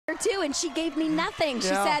too, and she gave me nothing. She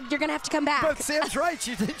said, you're going to have to come back. But Sam's right.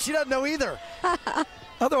 She doesn't know either.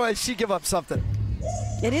 Otherwise, she'd give up something.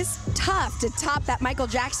 It is tough to top that Michael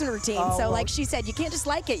Jackson routine. Like she said, you can't just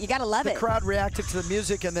like it. You got to love it. The crowd reacted to the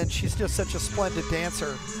music, and then she's just such a splendid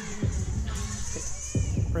dancer.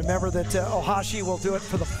 Remember that Ohashi will do it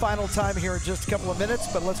for the final time here in just a couple of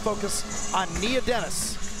minutes, but let's focus on Nia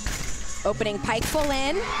Dennis. Opening pike full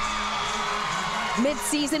in.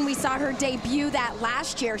 Mid-season, we saw her debut that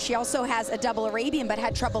last year. She also has a double Arabian, but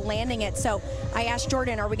had trouble landing it. So I asked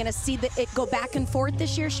Jordan, are we going to see it go back and forth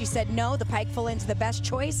this year? She said no, the pike full in's the best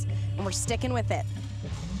choice, and we're sticking with it.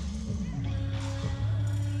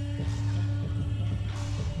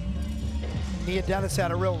 Nia Dennis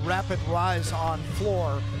had a real rapid rise on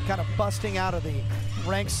floor, kind of busting out of the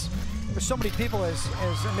ranks. There's so many people, as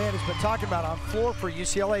Amanda's been talking about, on floor for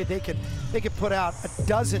UCLA. They could put out a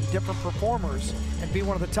dozen different performers and be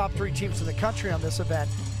one of the top 3 teams in the country on this event.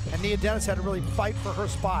 And Nia Dennis had to really fight for her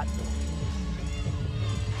spot.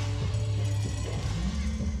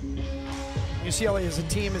 UCLA as a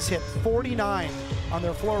team has hit 49 on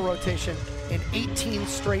their floor rotation in 18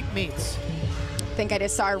 straight meets. I think I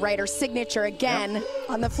just saw her write her signature again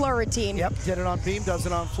on the floor routine. Yep, did it on beam, does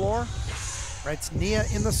it on floor. Writes Nia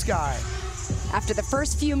in the sky. After the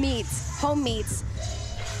first few meets, home meets,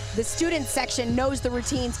 the student section knows the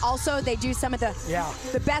routines. Also, they do some of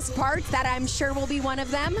the best parts. That I'm sure will be one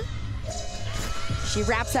of them. She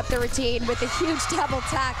wraps up the routine with a huge double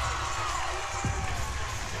tuck.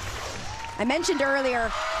 I mentioned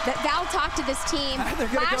earlier that Val talked to this team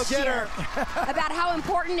last year about how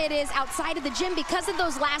important it is outside of the gym because of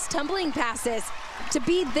those last tumbling passes to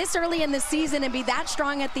be this early in the season and be that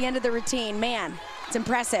strong at the end of the routine. Man, it's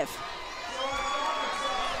impressive.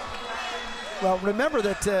 Well, remember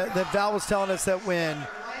that that Val was telling us that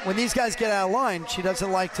when these guys get out of line, she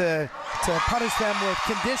doesn't like to punish them with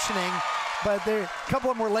conditioning. But a couple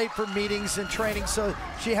of them were late for meetings and training, so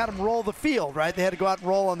she had them roll the field, right? They had to go out and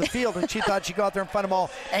roll on the field, and she thought she'd go out there and find them all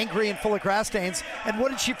angry and full of grass stains. And what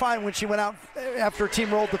did she find when she went out after her team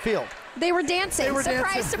rolled the field? They were dancing.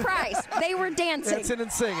 Surprise, surprise. They were dancing. Dancing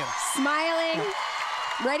and singing. Smiling,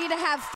 ready to have